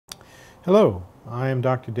Hello, I am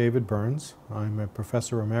Dr. David Burns. I'm a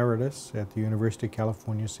professor emeritus at the University of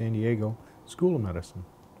California, San Diego School of Medicine.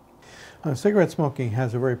 Cigarette smoking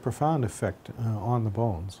has a very profound effect on the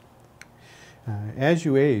bones. As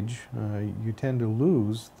you age, you tend to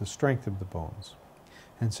lose the strength of the bones,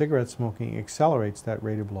 and cigarette smoking accelerates that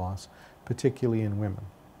rate of loss, particularly in women.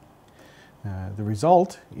 The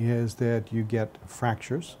result is that you get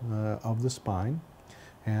fractures of the spine,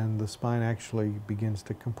 and the spine actually begins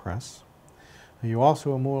to compress. You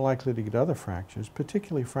also are more likely to get other fractures,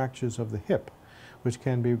 particularly fractures of the hip, which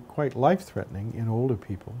can be quite life-threatening in older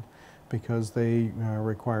people because they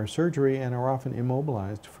require surgery and are often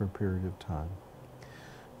immobilized for a period of time.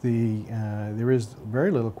 There is very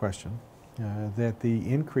little question that the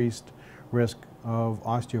increased risk of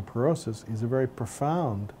osteoporosis is a very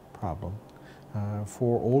profound problem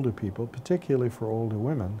for older people, particularly for older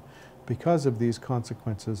women, because of these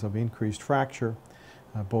consequences of increased fracture,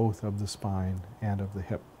 both of the spine and of the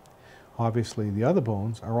hip. Obviously, the other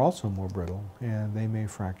bones are also more brittle, and they may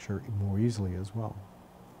fracture more easily as well.